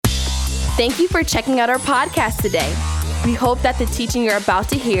Thank you for checking out our podcast today. We hope that the teaching you're about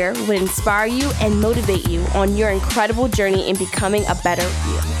to hear will inspire you and motivate you on your incredible journey in becoming a better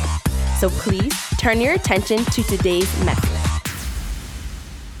you. So please turn your attention to today's message.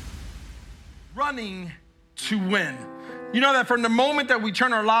 Running to win. You know that from the moment that we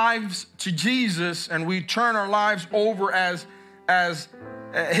turn our lives to Jesus and we turn our lives over as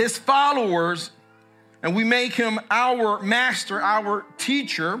his followers and we make him our master, our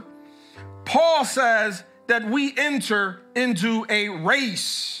teacher, Paul says that we enter into a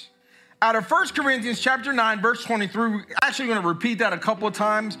race. Out of 1 Corinthians chapter 9, verse 23, we're actually going to repeat that a couple of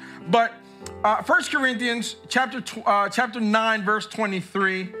times, but 1 Corinthians chapter 9, verse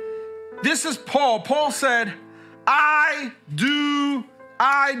 23, this is Paul. Paul said, I do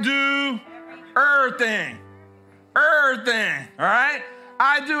everything, all right?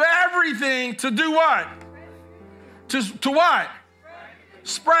 I do everything to do what? To what?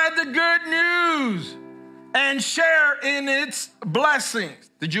 Spread the good news and share in its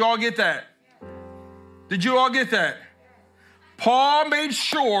blessings. Did you all get that? Did you all get that? Paul made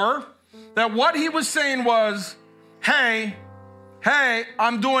sure that what he was saying was, hey,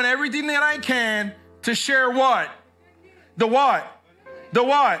 I'm doing everything that I can to share what? The what? The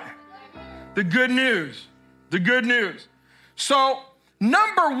what? The good news. The good news. So,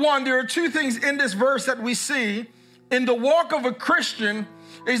 number one, there are two things in this verse that we see in the walk of a Christian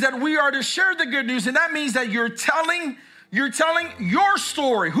is that we are to share the good news, and that means that you're telling your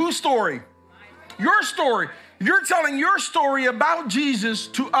story. Whose story? Your story. You're telling your story about Jesus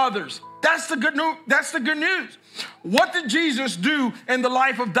to others. That's the good news. That's the good news. What did Jesus do in the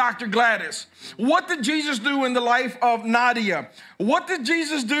life of Dr. Gladys? What did Jesus do in the life of Nadia? What did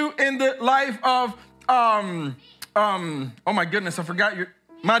Jesus do in the life of oh my goodness, I forgot your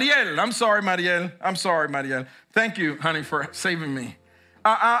Mariel. I'm sorry, Mariel. Thank you, honey, for saving me.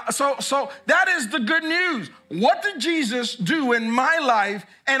 So that is the good news. What did Jesus do in my life?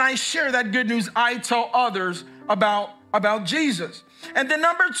 And I share that good news. I tell others about Jesus. And then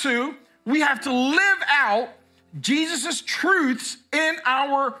number two, we have to live out Jesus' truths in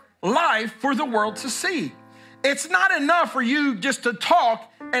our life for the world to see. It's not enough for you just to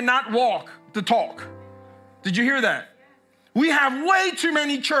talk and not walk the talk. Did you hear that? We have way too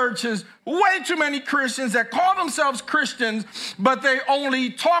many churches, way too many Christians that call themselves Christians, but they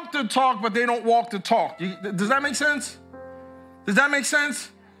only talk the talk, but they don't walk the talk. Does that make sense? Does that make sense?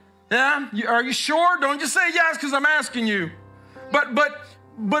 Yeah? Are you sure? Don't just say yes because I'm asking you. But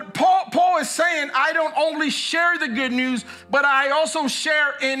Paul is saying, I don't only share the good news, but I also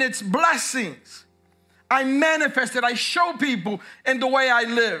share in its blessings. I manifest it. I show people in the way I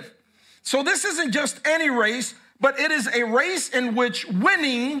live. So this isn't just any race, but it is a race in which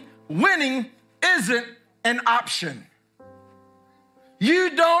winning isn't an option.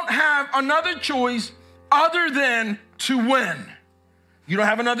 You don't have another choice other than to win. You don't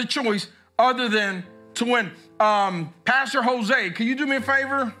have another choice other than to win. Pastor Jose, can you do me a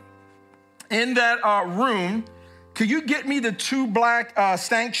favor? In that room, can you get me the two black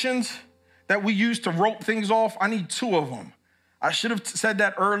stanchions that we use to rope things off? I need two of them. I should have said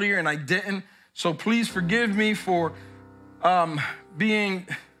that earlier and I didn't. So please forgive me for being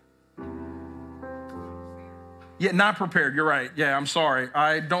not prepared. You're right. Yeah, I'm sorry.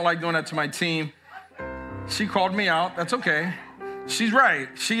 I don't like doing that to my team. She called me out. That's okay. She's right.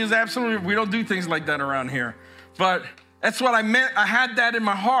 She is absolutely, we don't do things like that around here. But that's what I meant. I had that in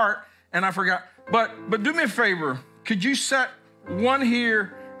my heart and I forgot. But do me a favor. Could you set one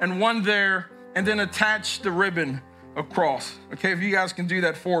here and one there and then attach the ribbon across? Okay, if you guys can do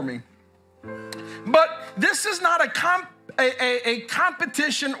that for me. But this is not a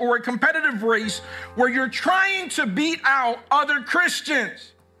competition or a competitive race where you're trying to beat out other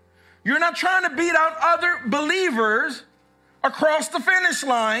Christians. You're not trying to beat out other believers across the finish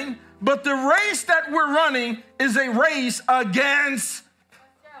line, but the race that we're running is a race against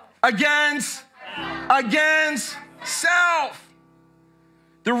self.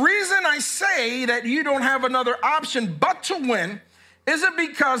 The reason I say that you don't have another option but to win isn't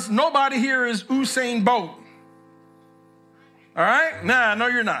because nobody here is Usain Bolt. All right? Nah, no,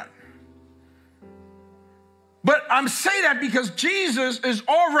 you're not. But I'm saying that because Jesus is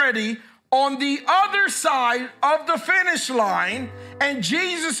already on the other side of the finish line, and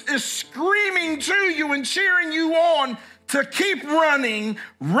Jesus is screaming to you and cheering you on to keep running,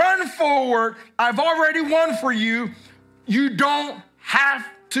 run forward. I've already won for you. You don't have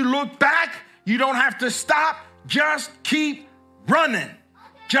to look back. You don't have to stop. Just keep running.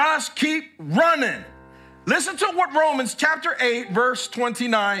 Just keep running. Listen to what Romans chapter 8, verse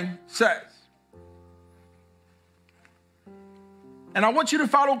 29 says. And I want you to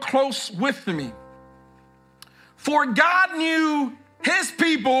follow close with me. For God knew his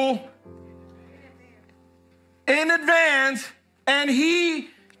people in advance, and he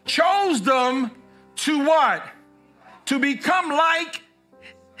chose them to what? To become like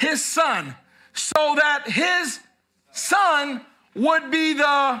his son, so that his son would be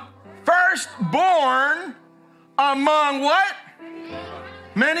the firstborn among what?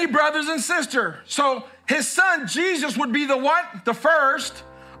 Many brothers and sisters. So his son Jesus would be the what? The first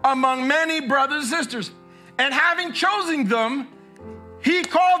among many brothers and sisters. And having chosen them, he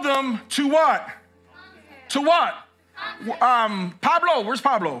called them to what? To what? Pablo, where's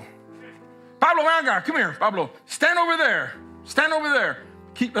Pablo? Pablo, my guy, come here, Pablo. Stand over there. Stand over there.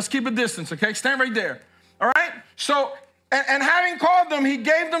 Let's keep a distance, okay? Stand right there. All right? So, and having called them, he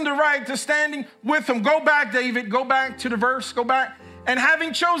gave them the right to standing with him. Go back, David. Go back to the verse. Go back. And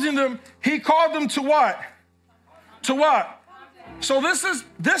having chosen them, he called them to what? To what? So that's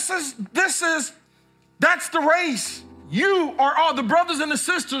the race. You are all, the brothers and the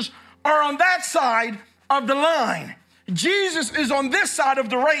sisters are on that side of the line. Jesus is on this side of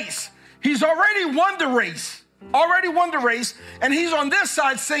the race. He's already won the race. And he's on this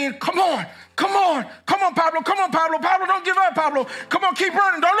side saying, come on, Pablo, Pablo, don't give up, Pablo. Come on, keep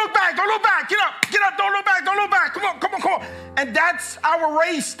running, don't look back, get up, don't look back, come on. And that's our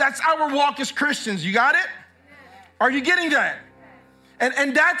race, that's our walk as Christians, you got it? Are you getting that?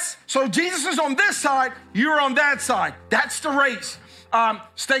 And that's, so Jesus is on this side, you're on that side, that's the race.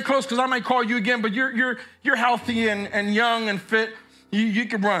 Stay close, because I might call you again, but you're healthy and young and fit, you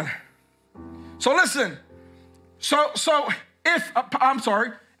can run. So listen, so if, I'm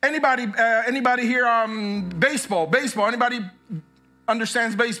sorry, anybody here, baseball, anybody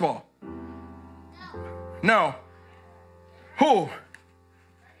understands baseball? No. Who? All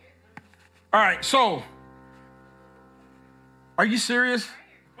right, so, are you serious?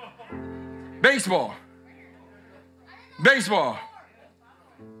 Baseball.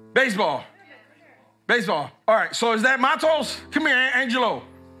 All right, so is that Matos? Come here, Angelo.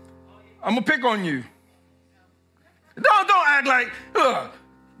 I'm gonna pick on you. Don't act like,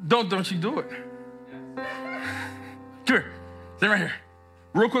 don't you do it. Come here, stay right here.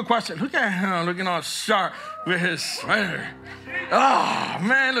 Real quick question. Look at him looking all sharp with his sweater. Oh,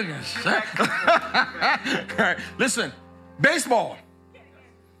 man, look at that. All right, listen, baseball.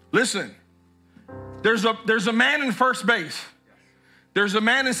 Listen, there's a man in first base. There's a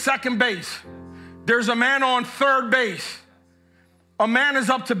man in second base. There's a man on third base. A man is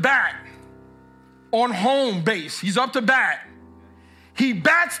up to bat on home base. He's up to bat. He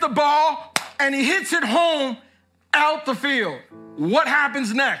bats the ball and he hits it home out the field. What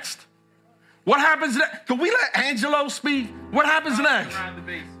happens next? What happens next? Can we let Angelo speak? What happens next?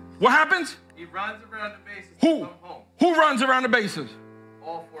 What happens? He runs around the bases. Who? Who runs around the bases?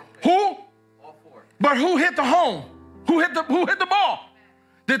 All four players. Who? All four. But who hit the home? Who hit the ball?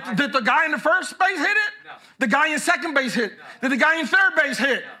 Did the guy in the first base hit it? No. The guy in second base hit? No. Did the guy in third base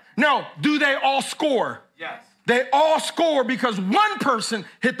hit? No. Do they all score? Yes. They all score because one person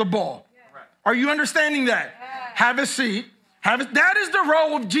hit the ball. Right. Are you understanding that? Have a seat. That is the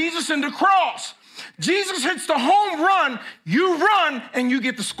role of Jesus in the cross. Jesus hits the home run, you run, and you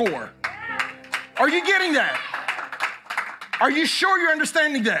get the score. Are you getting that? Are you sure you're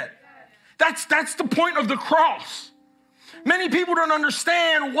understanding that? That's the point of the cross. Many people don't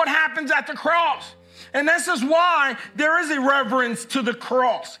understand what happens at the cross. And this is why there is a reverence to the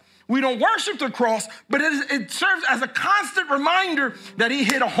cross. We don't worship the cross, but it serves as a constant reminder that he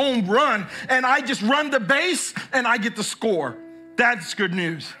hit a home run and I just run the base and I get the score. That's good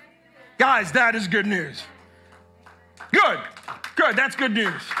news. Guys, that is good news. Good, that's good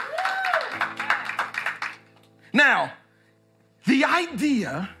news. Now, the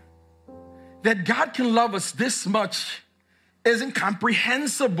idea that God can love us this much is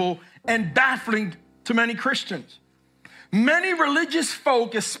incomprehensible and baffling to many Christians. Many religious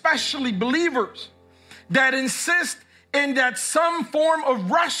folk, especially believers, that insist in that some form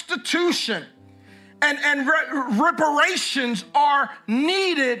of restitution and reparations are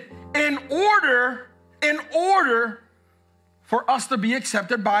needed in order for us to be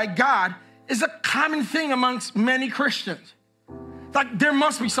accepted by God is a common thing amongst many Christians. Like, there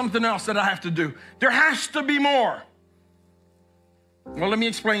must be something else that I have to do. There has to be more. Well, let me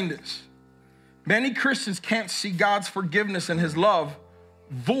explain this. Many Christians can't see God's forgiveness and his love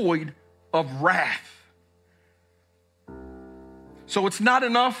void of wrath. So it's not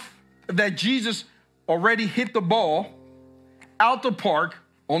enough that Jesus already hit the ball out the park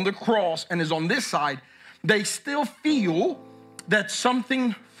on the cross and is on this side. They still feel that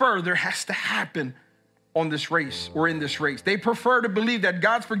something further has to happen on this race or in this race. They prefer to believe that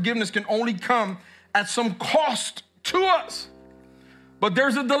God's forgiveness can only come at some cost to us. But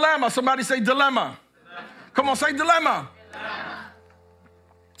there's a dilemma. Somebody say dilemma. Come on, say dilemma.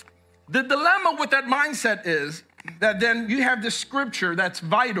 The dilemma with that mindset is that then you have this scripture that's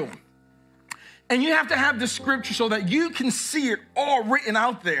vital. And you have to have this scripture so that you can see it all written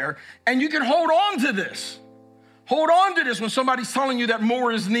out there and you can hold on to this. Hold on to this when somebody's telling you that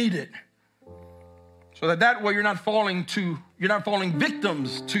more is needed. So that way you're not falling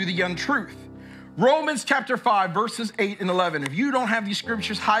victims to the untruth. Romans chapter 5, verses 8 and 11. If you don't have these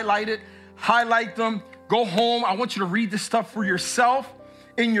scriptures highlighted, highlight them. Go home. I want you to read this stuff for yourself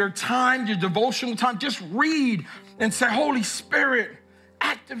in your time, your devotional time. Just read and say, Holy Spirit,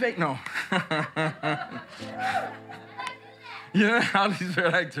 activate. No. You know, Holy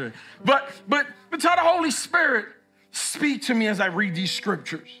Spirit, activate. But tell the Holy Spirit, speak to me as I read these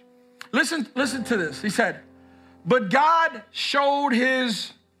scriptures. Listen to this. He said, but God showed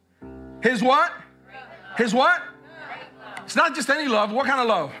his what? His what? It's not just any love. What kind of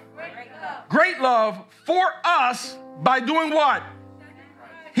love? Great love for us by doing what?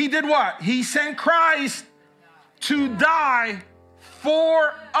 He did what? He sent Christ to die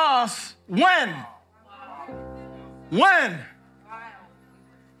for us. When? When?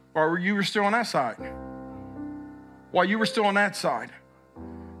 Or you were still on that side. While you were still on that side.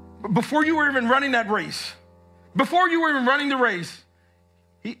 Before you were even running that race. Before you were even running the race.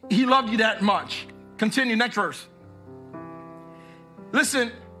 He loved you that much. Continue, next verse.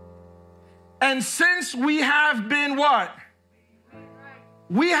 Listen. And since we have been what?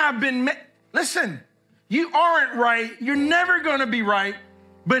 We have been, listen, you aren't right. You're never going to be right,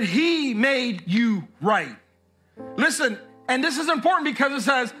 but he made you right. Listen, and this is important because it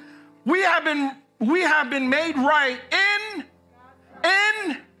says, we have been made right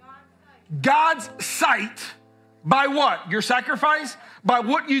in God's sight. By what? Your sacrifice? By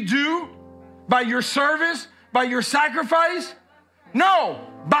what you do? By your service? By your sacrifice? No,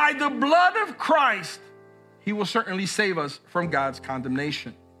 by the blood of Christ, he will certainly save us from God's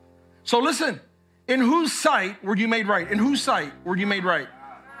condemnation. So listen, in whose sight were you made right? In whose sight were you made right?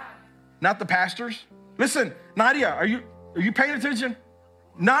 Not the pastors. Listen, Nadia, are you paying attention?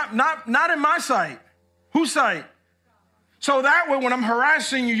 Not in my sight. Whose sight? So that way, when I'm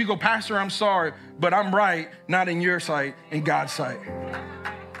harassing you, you go, Pastor, I'm sorry, but I'm right, not in your sight, in God's sight.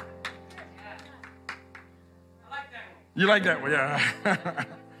 You like that one, yeah.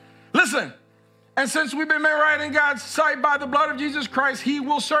 Listen, and since we've been made right in God's sight by the blood of Jesus Christ, he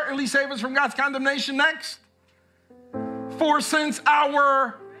will certainly save us from God's condemnation. Next. For since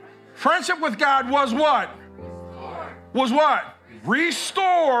our friendship with God was what? Restored. Was what?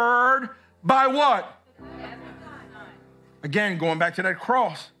 Restored by what? Again, going back to that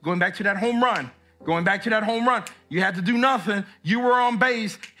cross, going back to that home run, going back to that home run. You had to do nothing. You were on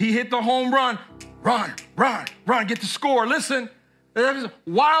base. He hit the home run. Run, get the score. Listen,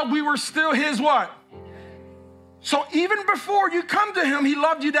 while we were still his what? So even before you come to him, he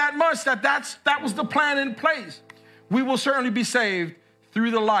loved you that much that was the plan in place. We will certainly be saved through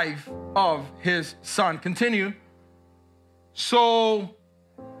the life of his son. Continue. So,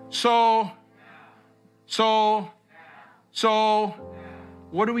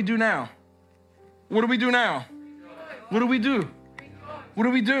 what do we do now? What do we do now? What do we do? What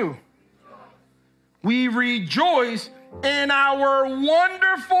do we do? We rejoice in our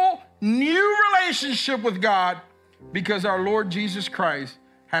wonderful new relationship with God because our Lord Jesus Christ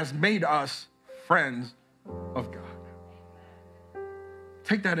has made us friends of God.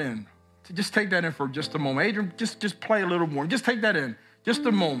 Take that in. Just take that in for just a moment. Adrian, just play a little more. Just take that in. Just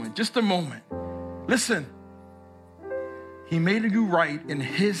a moment. Just a moment. Listen. He made you right in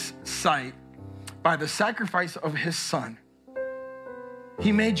his sight by the sacrifice of his son.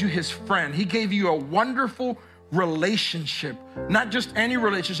 He made you his friend. He gave you a wonderful relationship. Not just any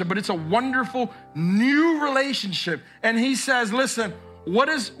relationship, but it's a wonderful new relationship. And he says, listen, what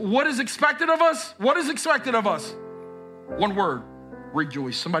is expected of us? What is expected of us? One word,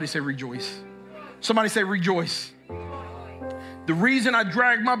 rejoice. Somebody say rejoice. Somebody say rejoice. The reason I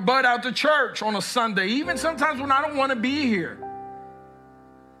drag my butt out to church on a Sunday, even sometimes when I don't want to be here,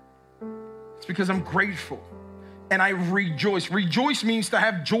 it's because I'm grateful and I rejoice. Rejoice means to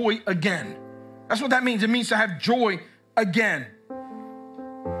have joy again. That's what that means. It means to have joy again.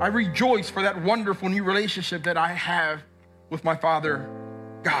 I rejoice for that wonderful new relationship that I have with my Father,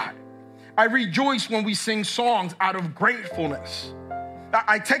 God. I rejoice when we sing songs out of gratefulness.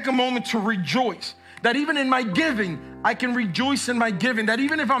 I take a moment to rejoice. That even in my giving, I can rejoice in my giving. That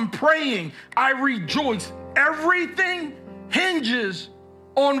even if I'm praying, I rejoice. Everything hinges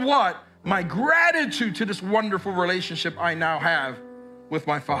on what? my gratitude to this wonderful relationship I now have with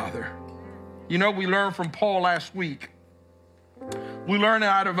my Father. You know, we learned from Paul last week. We learned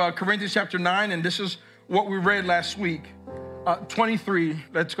out of Corinthians chapter 9, and this is what we read last week. 23,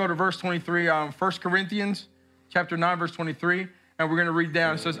 let's go to verse 23, 1 Corinthians chapter 9, verse 23, and we're going to read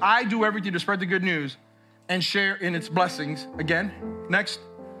down. It says, I do everything to spread the good news and share in its blessings. Again, next.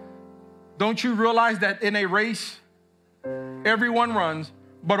 Don't you realize that in a race, everyone runs,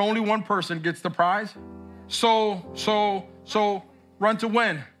 but only one person gets the prize? So run to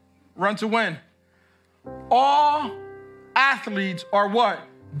win. Run to win. All athletes are what?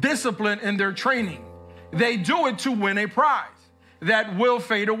 Disciplined in their training. They do it to win a prize that will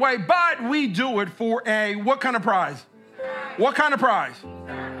fade away, but we do it for a, what kind of prize? What kind of prize?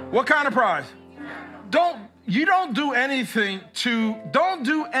 What kind of prize? You don't do anything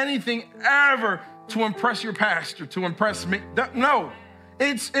ever to impress your pastor, to impress me. No,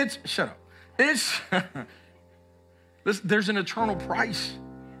 it's shut up. There's an eternal price.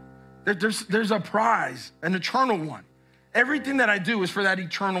 There's a prize, an eternal one. Everything that I do is for that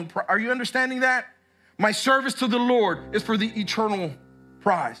eternal prize. Are you understanding that? My service to the Lord is for the eternal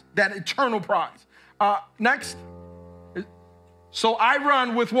prize, that eternal prize. Next. So I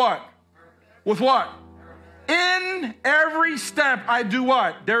run with what? With what? In every step I do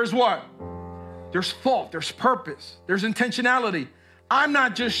what? There's what? There's thought, there's purpose, there's intentionality. I'm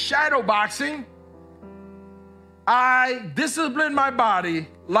not just shadow boxing. I discipline my body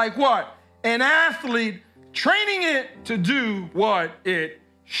like what? An athlete training it to do what it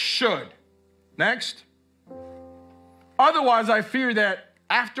should. Next. Otherwise, I fear that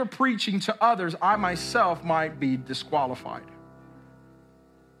after preaching to others, I myself might be disqualified.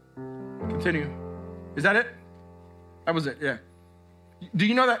 Continue. Is that it? That was it, yeah. Do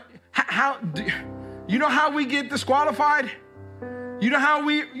you know that? You know how we get disqualified? You know how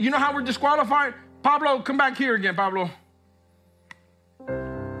we're disqualified? Pablo, come back here again, Pablo.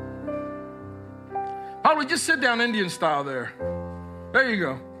 Pablo, just sit down Indian style there. There you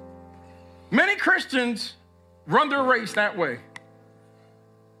go. Many Christians run their race that way.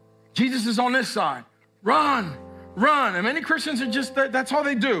 Jesus is on this side. Run. And many Christians are just, that's all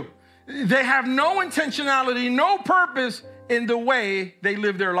they do. They have no intentionality, no purpose in the way they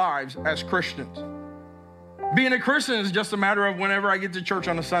live their lives as Christians. Being a Christian is just a matter of whenever I get to church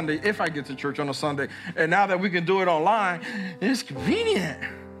on a Sunday, if I get to church on a Sunday. And now that we can do it online, it's convenient.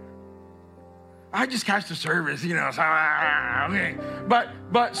 I just catch the service, you know. So, okay.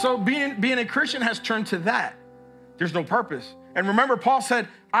 But so being a Christian has turned to that. There's no purpose. And remember, Paul said,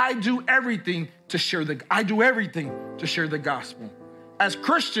 I do everything to share the gospel. As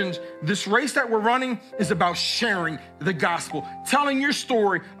Christians, this race that we're running is about sharing the gospel, telling your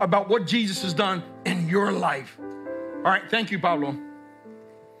story about what Jesus has done in your life. All right, thank you, Pablo.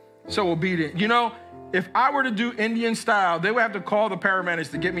 So obedient. You know, if I were to do Indian style, they would have to call the paramedics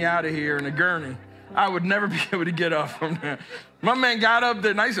to get me out of here in a gurney. I would never be able to get up from there. My man got up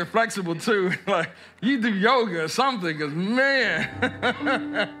there nice and flexible too. Like, you do yoga or something, because man.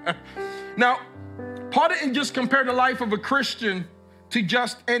 Now, Paul didn't just compare the life of a Christian to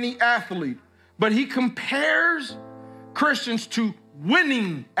just any athlete, but he compares Christians to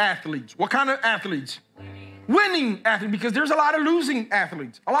winning athletes. What kind of athletes? Winning athletes, because there's a lot of losing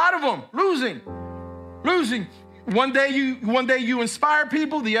athletes. A lot of them losing. One day you inspire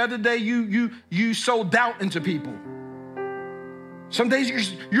people, the other day you sow doubt into people. Some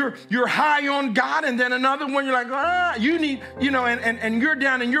days you're high on God, and then another one you're like, you need, you know, and you're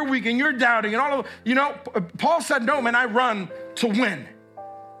down and you're weak and you're doubting and all of, you know. Paul said, no, man, I run to win.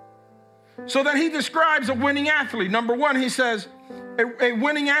 So then he describes a winning athlete. Number one, he says, a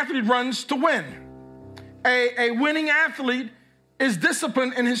winning athlete runs to win. A winning athlete is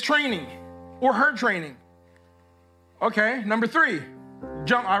disciplined in his training or her training. Okay, number three.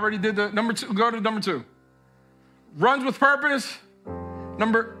 Jump, I already did the number two. Go to number two. Runs with purpose.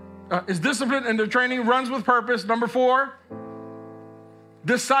 Is disciplined in their training, runs with purpose. Number four,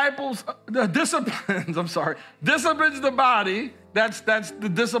 disciplines the body. That's the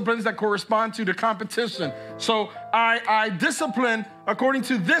disciplines that correspond to the competition. So I discipline according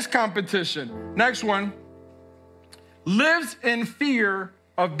to this competition. Next one, lives in fear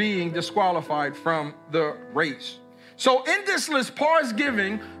of being disqualified from the race. So in this list, Paul is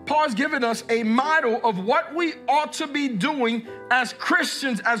giving us a model of what we ought to be doing as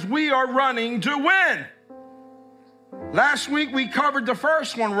Christians as we are running to win. Last week, we covered the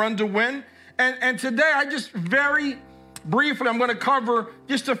first one, run to win. And today, I just very briefly, I'm going to cover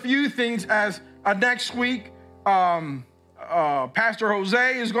just a few things as next week, Pastor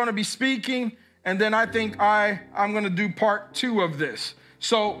Jose is going to be speaking. And then I think I'm going to do part 2 of this.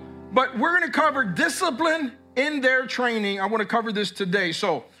 So But we're going to cover discipline in their training. I want to cover this today.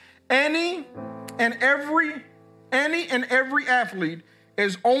 So any and every athlete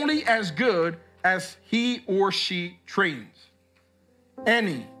is only as good as he or she trains.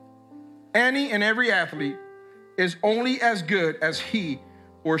 Any and every athlete is only as good as he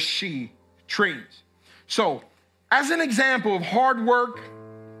or she trains. So, as an example of hard work,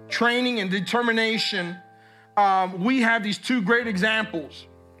 training, and determination, we have these two great examples.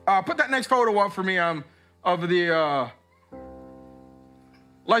 Put that next photo up for me of the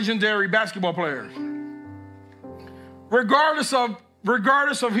legendary basketball players. Regardless of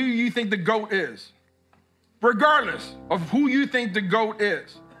who you think the GOAT is. Regardless of who you think the GOAT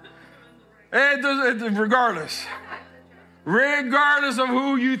is. Regardless of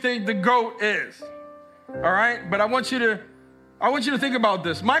who you think the GOAT is. All right? But I want you to think about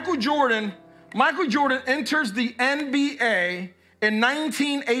this. Michael Jordan enters the NBA in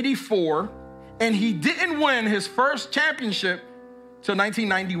 1984, and he didn't win his first championship till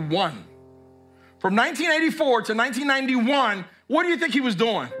 1991. From 1984 to 1991, what do you think he was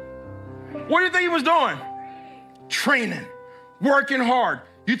doing? What do you think he was doing? Training, working hard.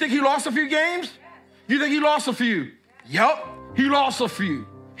 You think he lost a few games? You think he lost a few? Yup, he lost a few.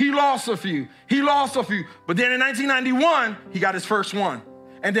 He lost a few. But then in 1991, he got his first one.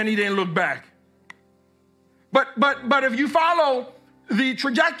 And then he didn't look back. But if you follow the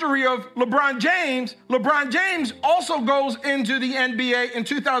trajectory of LeBron James also goes into the NBA in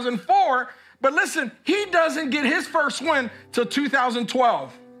 2004. But listen, he doesn't get his first win till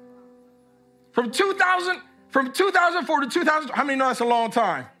 2012. From 2004 to 2000, how many know that's a long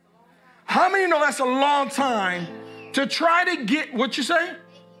time? How many know that's a long time to try to get, what you say?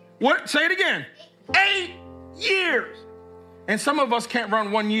 What? Say it again. 8 years. And some of us can't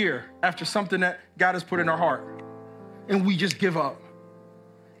run 1 year after something that God has put in our heart. And we just give up.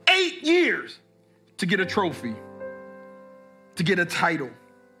 8 years to get a trophy, to get a title.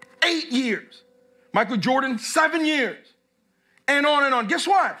 8 years. Michael Jordan, 7 years. And on and on. Guess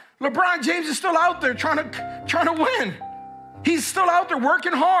what? LeBron James is still out there trying to win. He's still out there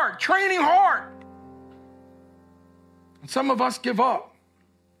working hard, training hard. And some of us give up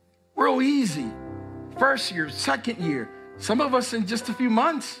real easy. First year, second year. Some of us in just a few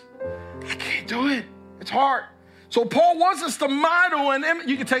months. I can't do it. It's hard. So Paul wants us to model, and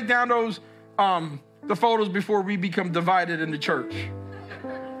you can take down those the photos before we become divided in the church.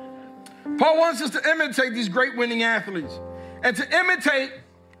 Paul wants us to imitate these great winning athletes and to imitate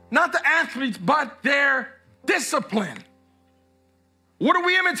not the athletes, but their discipline. What are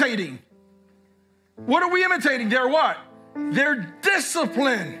we imitating? What are we imitating? Their what? Their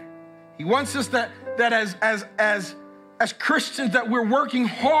discipline. He wants us that as Christians that we're working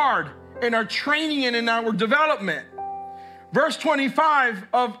hard in our training and in our development. Verse 25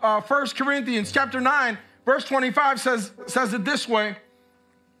 of 1 Corinthians chapter 9, verse 25 says it this way.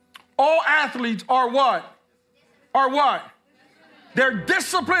 All athletes are what? Are what? They're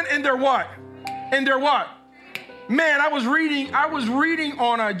disciplined in their what? In their what? Man, I was reading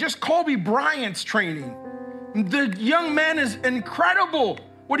on just Kobe Bryant's training. The young man is incredible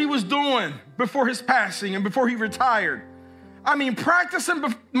what he was doing before his passing and before he retired. I mean, practicing,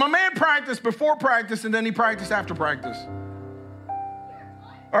 my man practiced before practice and then he practiced after practice.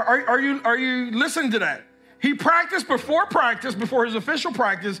 Are you listening to that? He practiced before practice, before his official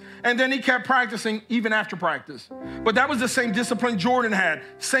practice, and then he kept practicing even after practice. But that was the same discipline Jordan had,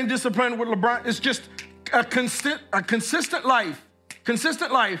 same discipline with LeBron. It's just a consistent life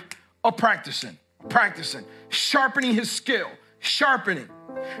of practicing, sharpening his skill, sharpening.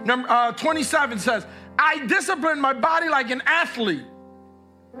 Number 27 says, I discipline my body like an athlete,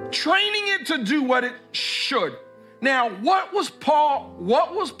 training it to do what it should. Now, what was Paul's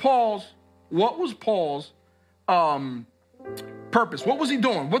purpose? What was he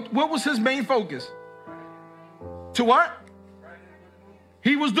doing? What was his main focus? To what?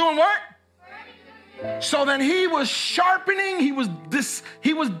 He was doing what? So then he was sharpening, he was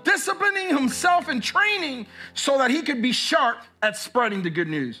disciplining himself and training so that he could be sharp at spreading the good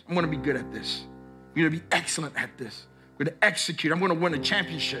news. I'm going to be good at this. I'm going to be excellent at this. I'm going to execute. I'm going to win a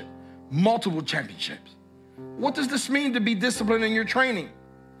championship, multiple championships. What does this mean to be disciplined in your training?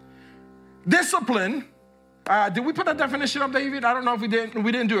 Discipline, did we put that definition up, David? I don't know if we didn't.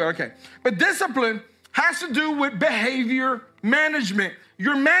 We didn't do it. Okay. But discipline has to do with behavior management.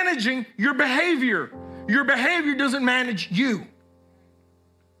 You're managing your behavior. Your behavior doesn't manage you.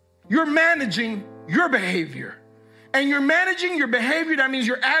 You're managing your behavior. And you're managing your behavior, that means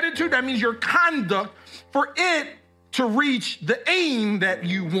your attitude, that means your conduct, for it to reach the aim that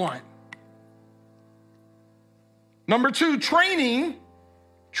you want. Number two, training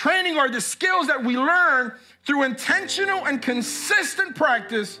Training are the skills that we learn through intentional and consistent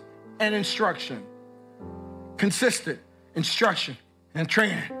practice and instruction. Consistent instruction and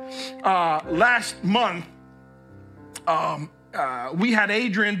training. Last month, we had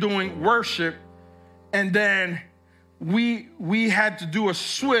Adrian doing worship, and then we had to do a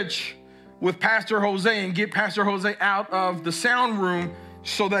switch with Pastor Jose and get Pastor Jose out of the sound room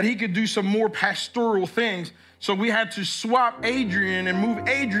so that he could do some more pastoral things. So we had to swap Adrian and move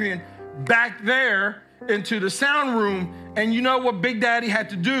Adrian back there into the sound room. And you know what Big Daddy had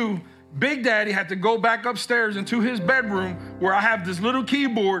to do? Big Daddy had to go back upstairs into his bedroom where I have this little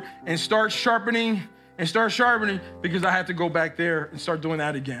keyboard and start sharpening because I had to go back there and start doing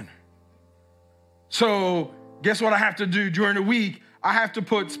that again. So guess what I have to do during the week? I have to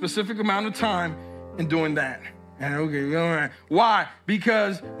put specific amount of time in doing that. And okay, all right. Why?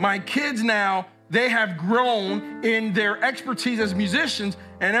 Because my kids now, they have grown in their expertise as musicians,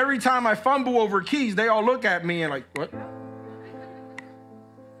 and every time I fumble over keys, they all look at me and like, what?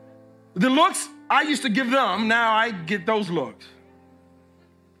 The looks I used to give them, now I get those looks.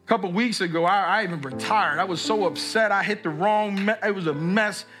 A couple weeks ago, I even retired. I was so upset. I hit the wrong, it was a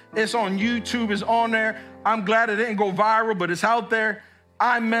mess. It's on YouTube, it's on there. I'm glad it didn't go viral, but it's out there.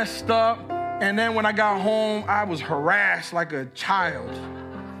 I messed up, and then when I got home, I was harassed like a child.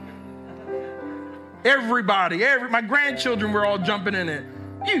 Everybody, my grandchildren were all jumping in it.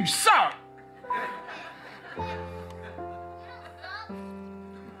 You suck.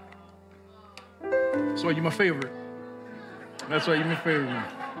 That's why you're my favorite. That's why you're my favorite.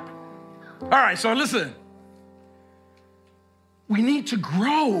 All right, so listen. We need to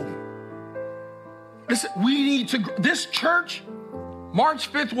grow. Listen, we need to grow. This church,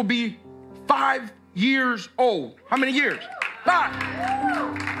 March 5th, will be 5 years old. How many years?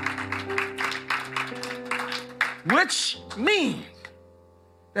 5. Which means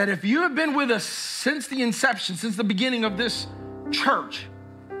that if you have been with us since the inception, since the beginning of this church,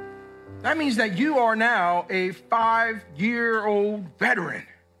 that means that you are now a 5-year-old veteran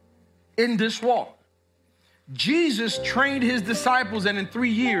in this walk. Jesus trained his disciples, and in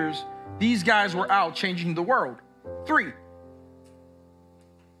 3 years, these guys were out changing the world. 3.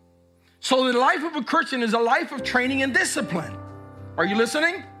 So the life of a Christian is a life of training and discipline. Are you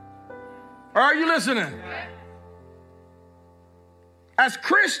listening? Are you listening? As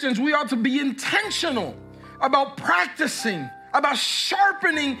Christians, we ought to be intentional about practicing, about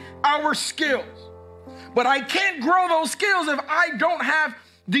sharpening our skills. But I can't grow those skills if I don't have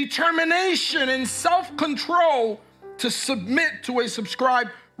determination and self-control to submit to a prescribed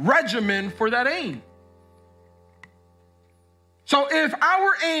regimen for that aim. So if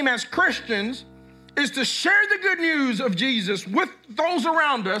our aim as Christians is to share the good news of Jesus with those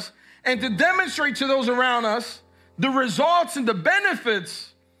around us and to demonstrate to those around us the results and the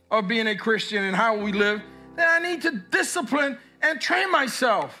benefits of being a Christian and how we live, then I need to discipline and train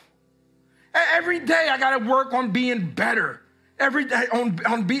myself. Every day I got to work on being better. Every day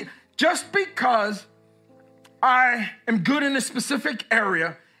on being, just because I am good in a specific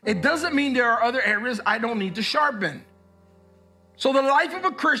area, it doesn't mean there are other areas I don't need to sharpen. So the life of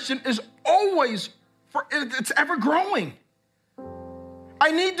a Christian is always, it's ever growing. I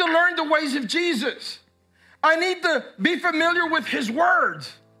need to learn the ways of Jesus. I need to be familiar with his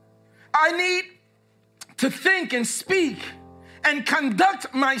words. I need to think and speak and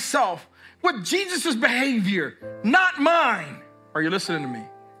conduct myself with Jesus' behavior, not mine. Are you listening to me?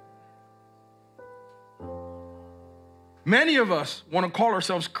 Many of us want to call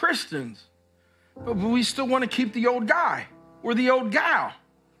ourselves Christians, but we still want to keep the old guy or the old gal.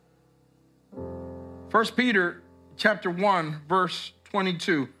 1 Peter chapter 1, verse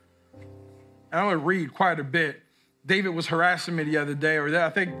 22. And I'm going to read quite a bit. David was harassing me the other day, I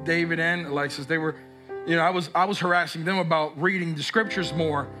think David and Alexis, they were, I was harassing them about reading the scriptures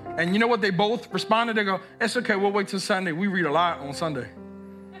more. And you know what they both responded? They go, it's okay, we'll wait till Sunday. We read a lot on Sunday.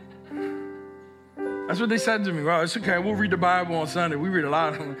 That's what they said to me. Well, it's okay, we'll read the Bible on Sunday. We read a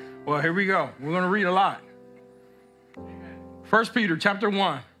lot. Well, here we go. We're going to read a lot. 1 Peter chapter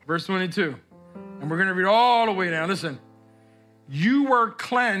 1, verse 22. And we're going to read all the way down. Listen, you were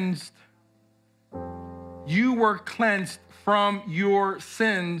cleansed from your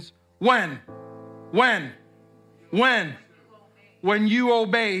sins when? When you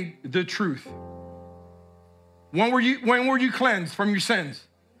obeyed the truth. When were you cleansed from your sins?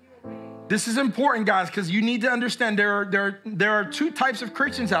 This is important, guys, because you need to understand there are 2 types of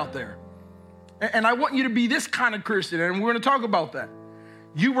Christians out there. And I want you to be this kind of Christian, and we're going to talk about that.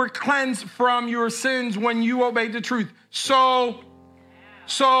 You were cleansed from your sins when you obeyed the truth. So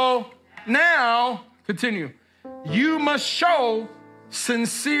now, continue. You must show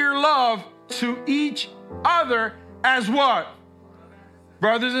sincere love to each other as what?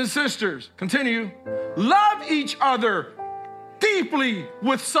 Brothers and sisters. Continue. Love each other deeply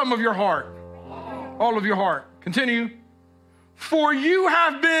with some of your heart. All of your heart. Continue. For you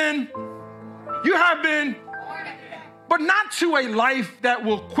have been, but not to a life that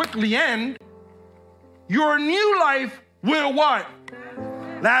will quickly end. Your new life will what?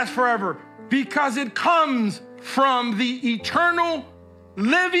 Last forever. Because it comes from the eternal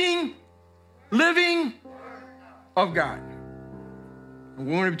living of God. And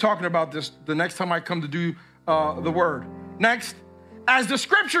we're going to be talking about this the next time I come to do the word. Next, as the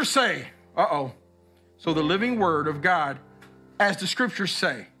scriptures say, so the living word of God, as the scriptures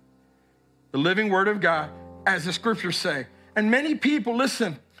say, the living word of God, as the scriptures say. And many people,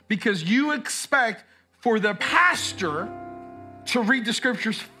 listen, because you expect for the pastor to read the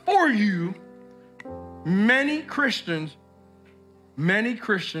scriptures for you, many Christians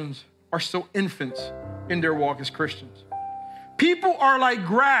are still infants in their walk as Christians. People are like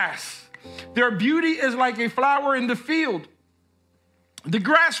grass. Their beauty is like a flower in the field. The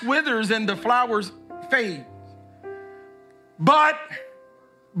grass withers and the flowers fade. But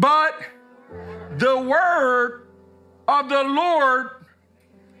the word of the Lord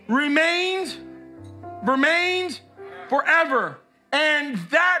remains forever. And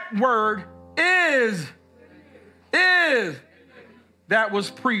that word is that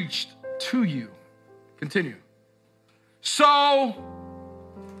was preached to you. Continue. So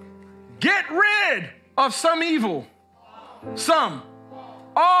get rid of some evil.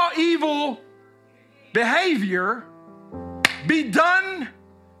 All evil behavior. Be done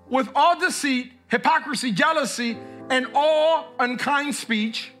with all deceit, hypocrisy, jealousy, and all unkind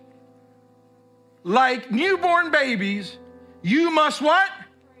speech. Like newborn babies, you must what?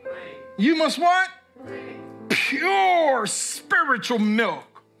 You must what? Pure spiritual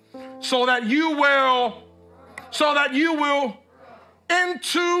milk, so that you will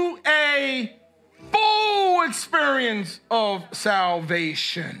into a full experience of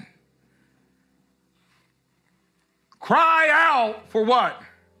salvation. Cry out for what?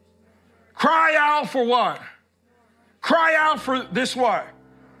 Cry out for what? Cry out for this what?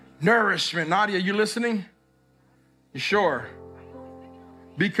 Nourishment. Nadia, you listening? You sure?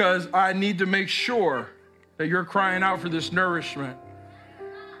 Because I need to make sure that you're crying out for this nourishment.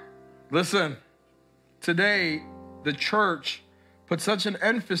 Listen, today the church put such an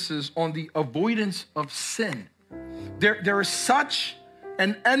emphasis on the avoidance of sin. There is such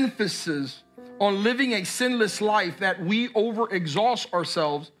an emphasis on living a sinless life that we overexhaust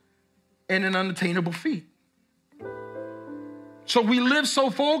ourselves in an unattainable feat. So we live so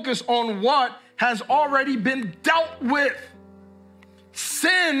focused on what has already been dealt with.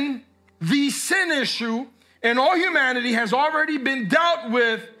 Sin, the sin issue in all humanity has already been dealt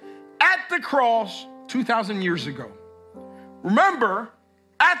with at the cross 2,000 years ago. Remember,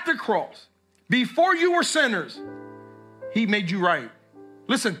 at the cross, before you were sinners, he made you right.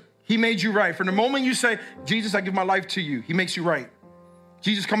 Listen, he made you right. From the moment you say, Jesus, I give my life to you, he makes you right.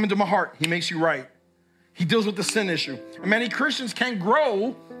 Jesus, come into my heart, he makes you right. He deals with the sin issue. And many Christians can't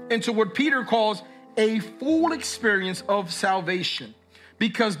grow into what Peter calls a full experience of salvation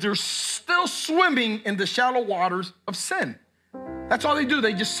because they're still swimming in the shallow waters of sin. That's all they do.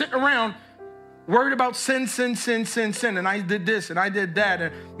 They just sit around worried about sin. And I did this and I did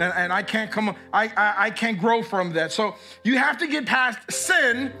that. And I can't I can't grow from that. So you have to get past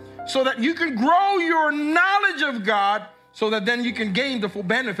sin so that you can grow your knowledge of God so that then you can gain the full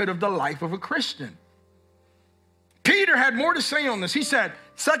benefit of the life of a Christian. Peter had more to say on this. He said,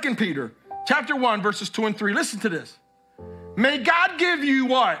 2 Peter chapter 1, verses 2 and 3. Listen to this. May God give you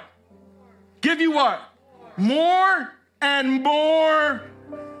what? Give you what? More and more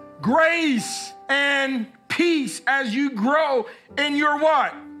grace and peace as you grow in your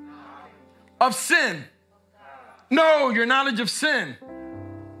what? Of sin. No, your knowledge of sin.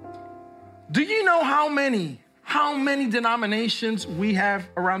 Do you know how many denominations we have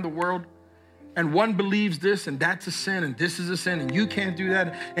around the world? And one believes this and that's a sin and this is a sin and you can't do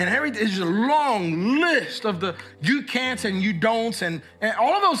that. And everything is a long list of the you can'ts and you don'ts and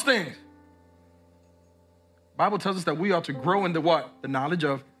all of those things. The Bible tells us that we ought to grow in the what? The knowledge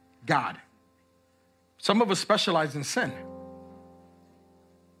of God. Some of us specialize in sin.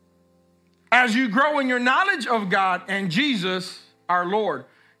 As you grow in your knowledge of God and Jesus, our Lord,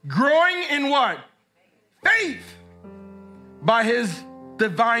 growing in what? Faith by his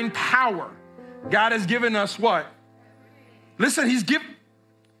divine power. God has given us what? Listen, he's given.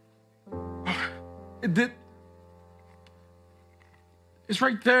 It's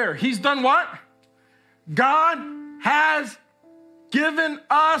right there. He's done what? God has given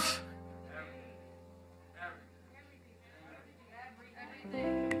us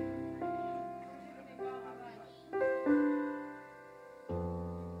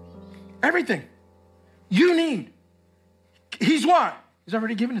everything you need. He's what? He's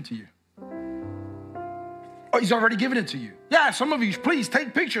already given it to you. Oh, he's already given it to you. Yeah, some of you, please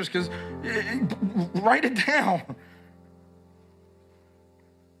take pictures because write it down.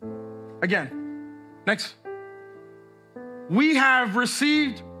 Again, next. We have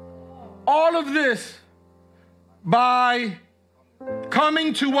received all of this by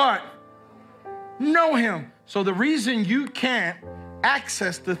coming to what? Know him. So the reason you can't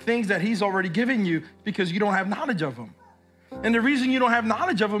access the things that he's already given you is because you don't have knowledge of him. And the reason you don't have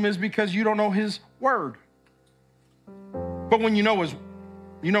knowledge of him is because you don't know his word. But when you know his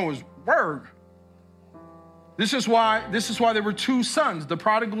word. This is why there were two sons, the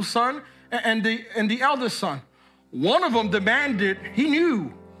prodigal son and the eldest son. One of them demanded, he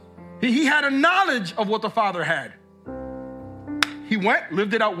knew. He had a knowledge of what the father had. He went,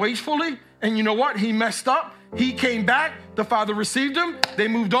 lived it out wastefully, and you know what? He messed up. He came back. The father received him. They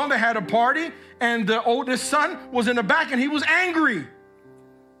moved on. They had a party, and the oldest son was in the back, and he was angry.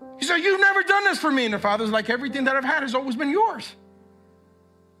 He said, "You've never done this for me." And the father's like, "Everything that I've had has always been yours.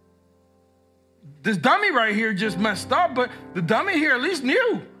 This dummy right here just messed up, but the dummy here at least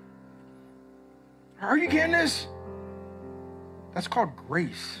knew." Are you getting this? That's called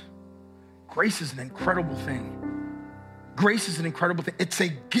grace. Grace is an incredible thing. Grace is an incredible thing. It's a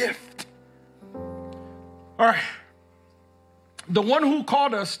gift. All right. The one who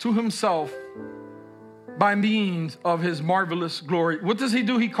called us to himself by means of his marvelous glory. What does he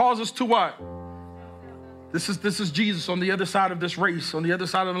do? He calls us to what? This is Jesus on the other side of this race, on the other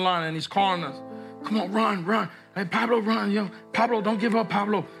side of the line, and he's calling us. Come on, run. Hey, Pablo, run, yo. Pablo, don't give up,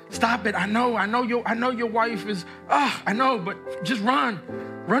 Pablo. Stop it. I know your wife is, I know, but just run.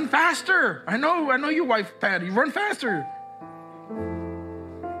 Run faster. I know your wife, Patty. Run faster.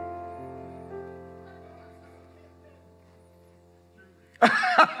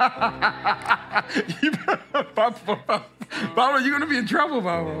 Pablo, you're going to be in trouble,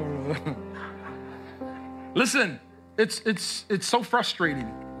 Pablo. Listen, it's so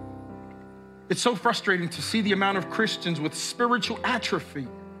frustrating. It's so frustrating to see the amount of Christians with spiritual atrophy.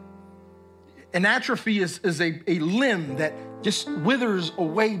 An atrophy is a limb that just withers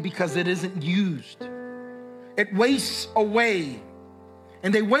away because it isn't used. It wastes away.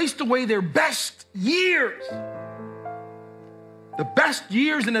 And they waste away their best years. The best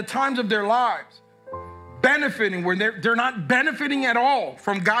years in the times of their lives. Benefiting where they're not benefiting at all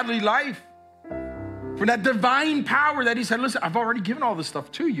from godly life. From that divine power that he said, listen, I've already given all this stuff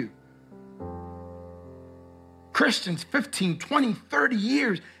to you. Christians, 15, 20, 30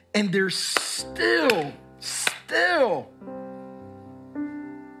 years, and they're still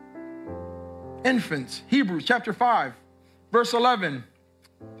infants. Hebrews chapter 5, verse 11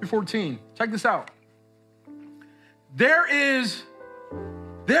 through 14. Check this out. There is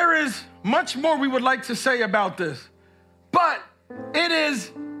much more we would like to say about this, but it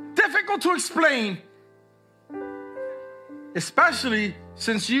is difficult to explain, especially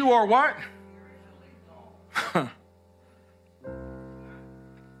since you are what?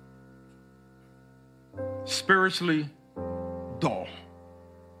 Spiritually dull.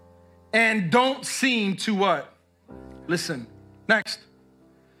 And don't seem to what? Listen, next.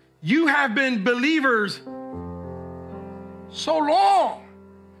 You have been believers so long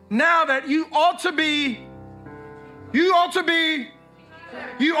now that you ought to be,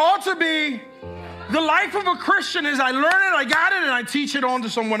 the life of a Christian is I learn it, I got it, and I teach it on to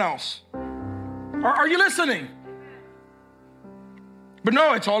someone else. Are you listening? But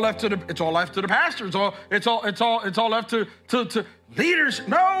no, it's all left to the pastor. It's all left to leaders.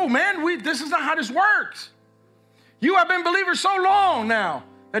 No, man, this is not how this works. You have been believers so long now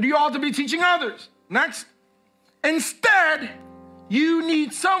that you ought to be teaching others. Next. Instead, you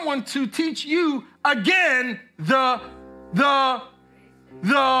need someone to teach you again the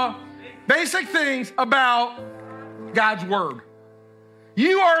basic things about God's word.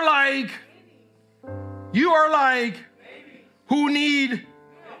 You are like who need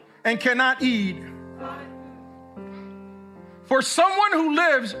and cannot eat. For someone who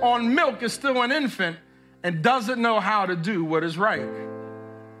lives on milk is still an infant and doesn't know how to do what is right.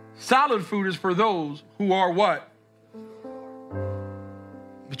 Solid food is for those who are what?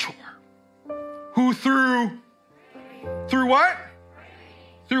 Mature. Who through what?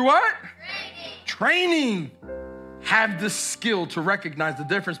 Through what? Training. Have the skill to recognize the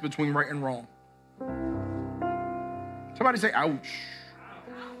difference between right and wrong. Somebody say, ouch.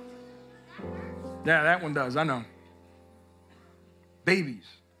 Yeah, that one does, I know. babies.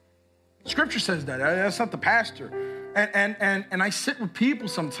 Scripture says that. That's not the pastor. And I sit with people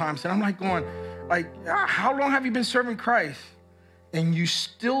sometimes, and I'm like going, like, how long have you been serving Christ? And you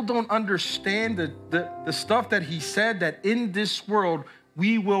still don't understand the stuff that he said, that in this world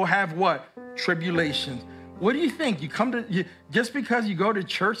we will have what? Tribulations. What do you think? Just because you go to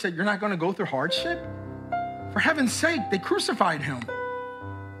church that you're not going to go through hardship? For heaven's sake, they crucified him.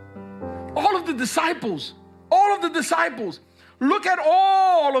 All of the disciples, look at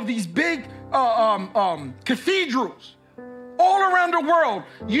all of these big cathedrals all around the world.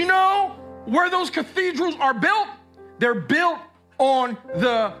 You know where those cathedrals are built? They're built on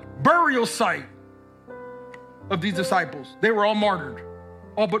the burial site of these disciples. They were all martyred,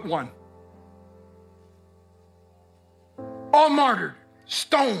 all but one. All martyred,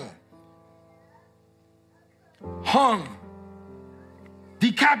 stoned, hung,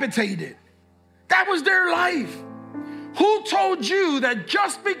 decapitated. That was their life. Who told you that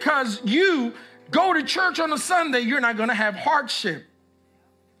just because you go to church on a Sunday, you're not going to have hardship?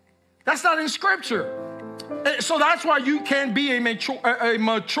 That's not in Scripture. So that's why you can't be a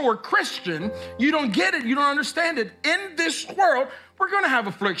mature Christian. You don't get it. You don't understand it. In this world, we're going to have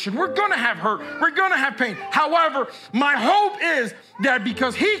affliction. We're going to have hurt. We're going to have pain. However, my hope is that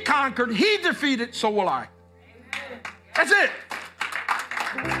because he conquered, he defeated, so will I. That's it.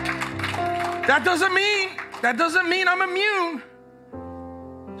 That doesn't mean I'm immune.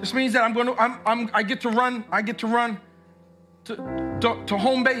 Just means that I get to run to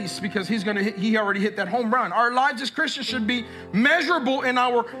home base because he already hit that home run. Our lives as Christians should be measurable in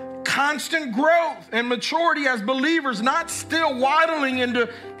our constant growth and maturity as believers, not still waddling into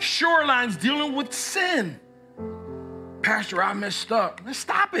shorelines dealing with sin. Pastor, I messed up. Let's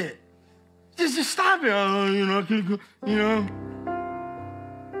stop it. Just stop it.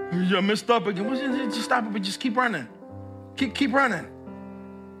 I messed up again. Just stop it, but just keep running. Keep running.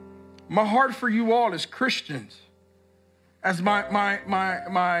 My heart for you all as Christians, as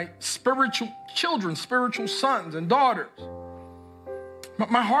my spiritual children, spiritual sons and daughters,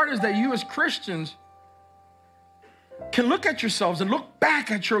 my heart is that you as Christians can look at yourselves and look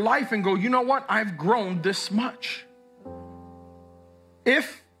back at your life and go, you know what? I've grown this much.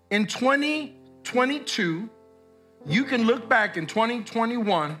 If in 2022, you can look back in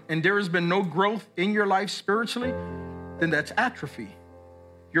 2021 and there has been no growth in your life spiritually, then that's atrophy.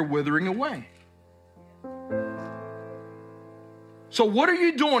 You're withering away. So what are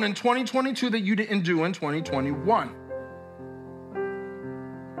you doing in 2022 that you didn't do in 2021?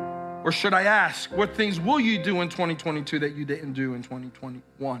 Or should I ask, what things will you do in 2022 that you didn't do in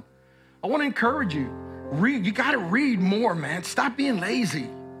 2021? I want to encourage you. Read. You got to read more, man. Stop being lazy.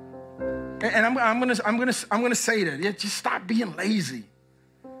 And I'm gonna say that. Yeah, just stop being lazy.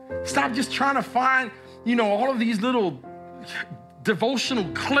 Stop just trying to find, all of these little devotional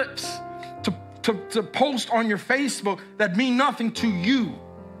clips to post on your Facebook that mean nothing to you.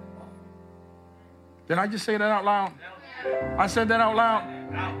 Did I just say that out loud? I said that out loud?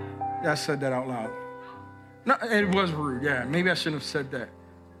 Yeah, I said that out loud. No, it was rude. Yeah, maybe I shouldn't have said that.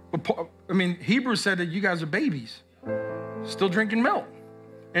 But Hebrews said that you guys are babies, still drinking milk.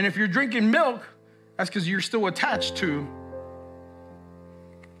 And if you're drinking milk, that's because you're still attached to.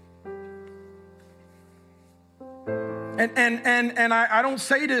 And I don't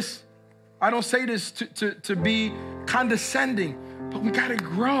say this to be condescending, but we gotta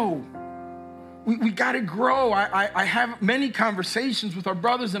grow. We gotta grow. I have many conversations with our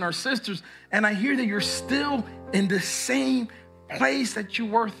brothers and our sisters, and I hear that you're still in the same place that you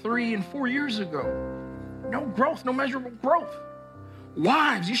were 3 and 4 years ago. No growth, no measurable growth.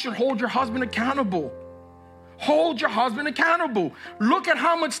 Wives, you should hold your husband accountable. Hold your husband accountable. Look at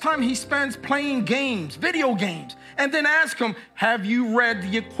how much time he spends playing games, video games, and then ask him, have you read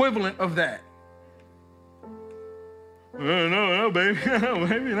the equivalent of that? No, baby. No,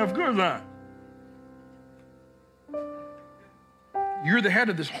 baby. Of course not. You're the head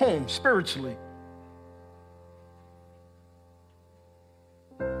of this home spiritually.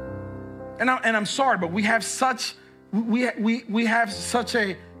 And I'm sorry, but we have such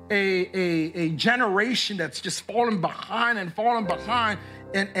a generation that's just fallen behind and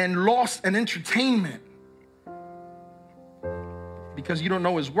lost in entertainment because you don't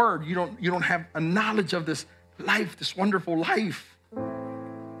know his word. You don't have a knowledge of this life, this wonderful life.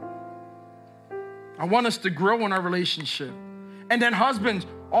 I want us to grow in our relationship. And then husbands,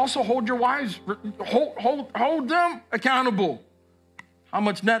 also hold your wives, hold them accountable. How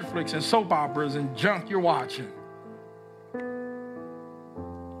much Netflix and soap operas and junk you're watching.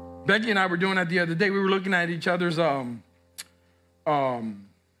 Becky and I were doing that the other day. We were looking at each other's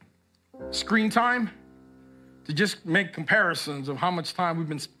screen time. to just make comparisons of how much time we've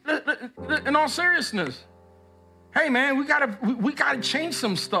been, in all seriousness. Hey man, we gotta change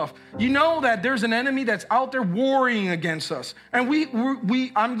some stuff. You know that there's an enemy that's out there warring against us. And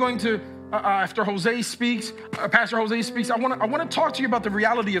I'm going to, after Jose speaks, Pastor Jose speaks, I wanna talk to you about the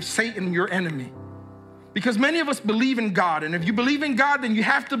reality of Satan, your enemy. Because many of us believe in God, and if you believe in God, then you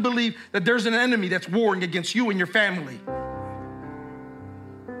have to believe that there's an enemy that's warring against you and your family.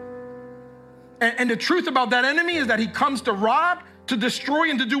 And the truth about that enemy is that he comes to rob, to destroy,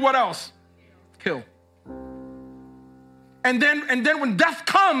 and to do what else? Kill. And then when death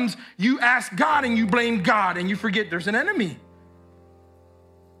comes, you ask God and you blame God and you forget there's an enemy.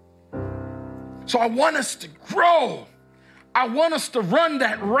 So I want us to grow. I want us to run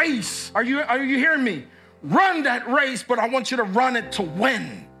that race. Are you hearing me? Run that race, but I want you to run it to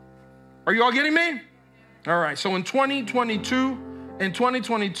win. Are you all getting me? All right, so in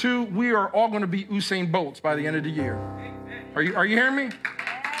 2022, we are all going to be Usain Bolts by the end of the year. Are you hearing me?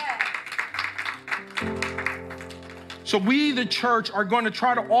 So we, the church, are going to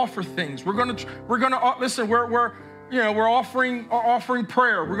try to offer things. We're going to listen. We're offering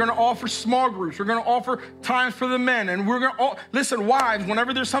prayer. We're going to offer small groups. We're going to offer times for the men. And we're going to listen, wives.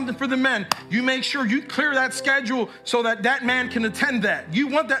 Whenever there's something for the men, you make sure you clear that schedule so that man can attend that. You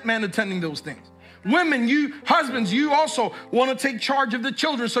want that man attending those things. Women, you husbands, you also want to take charge of the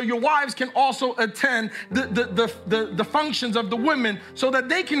children so your wives can also attend the functions of the women so that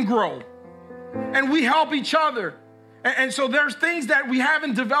they can grow. And we help each other. And so there's things that we have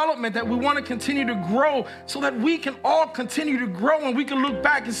in development that we want to continue to grow so that we can all continue to grow and we can look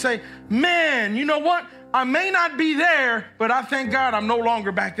back and say, man, you know what? I may not be there, but I thank God I'm no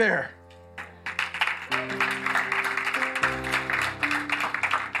longer back there.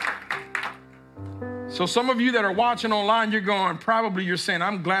 So some of you that are watching online, you're saying,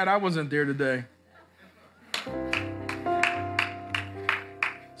 I'm glad I wasn't there today.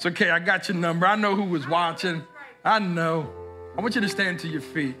 It's okay, I got your number. I know who was watching. I know. I want you to stand to your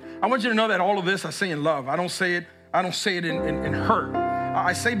feet. I want you to know that all of this I say in love. I don't say it in hurt.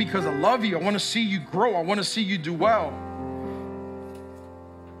 I say because I love you. I want to see you grow. I want to see you do well.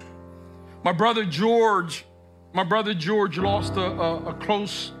 My brother George lost a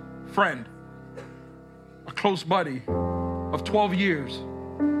close friend, a close buddy of 12 years.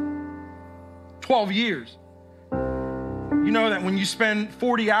 12 years. You know that when you spend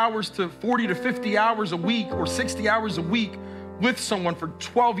 40 to 50 hours a week or 60 hours a week with someone for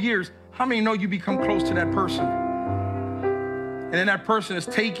 12 years, how many know you become close to that person? And then that person is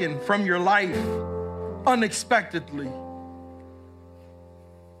taken from your life unexpectedly.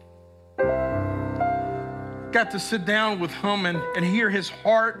 Got to sit down with him and hear his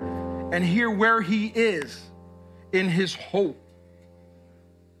heart and hear where he is in his hope.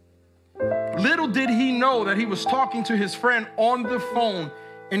 Little did he know that he was talking to his friend on the phone,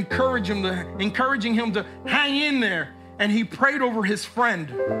 encouraging him to hang in there. And he prayed over his friend,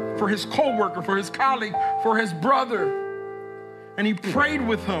 for his coworker, for his colleague, for his brother. And he prayed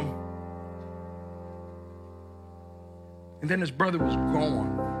with him. And then his brother was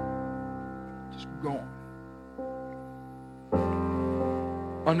gone. Just gone.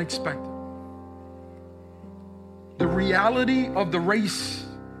 Unexpected. The reality of the race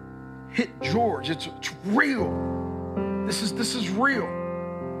hit George. It's real. This is real.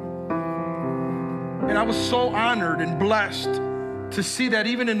 And I was so honored and blessed to see that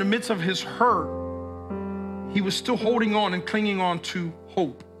even in the midst of his hurt, he was still holding on and clinging on to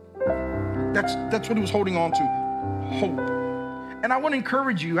hope. That's what he was holding on to, hope. And I want to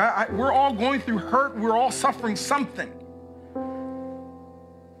encourage you. We're all going through hurt. We're all suffering something.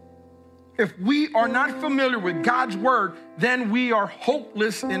 If we are not familiar with God's word, then we are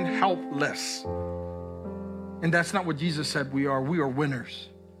hopeless and helpless. And that's not what Jesus said we are. We are winners.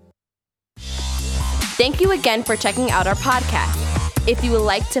 Thank you again for checking out our podcast. If you would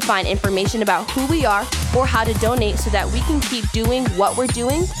like to find information about who we are or how to donate so that we can keep doing what we're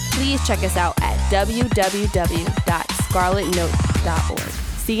doing, please check us out at www.scarletnote.org.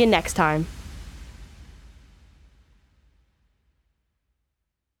 See you next time.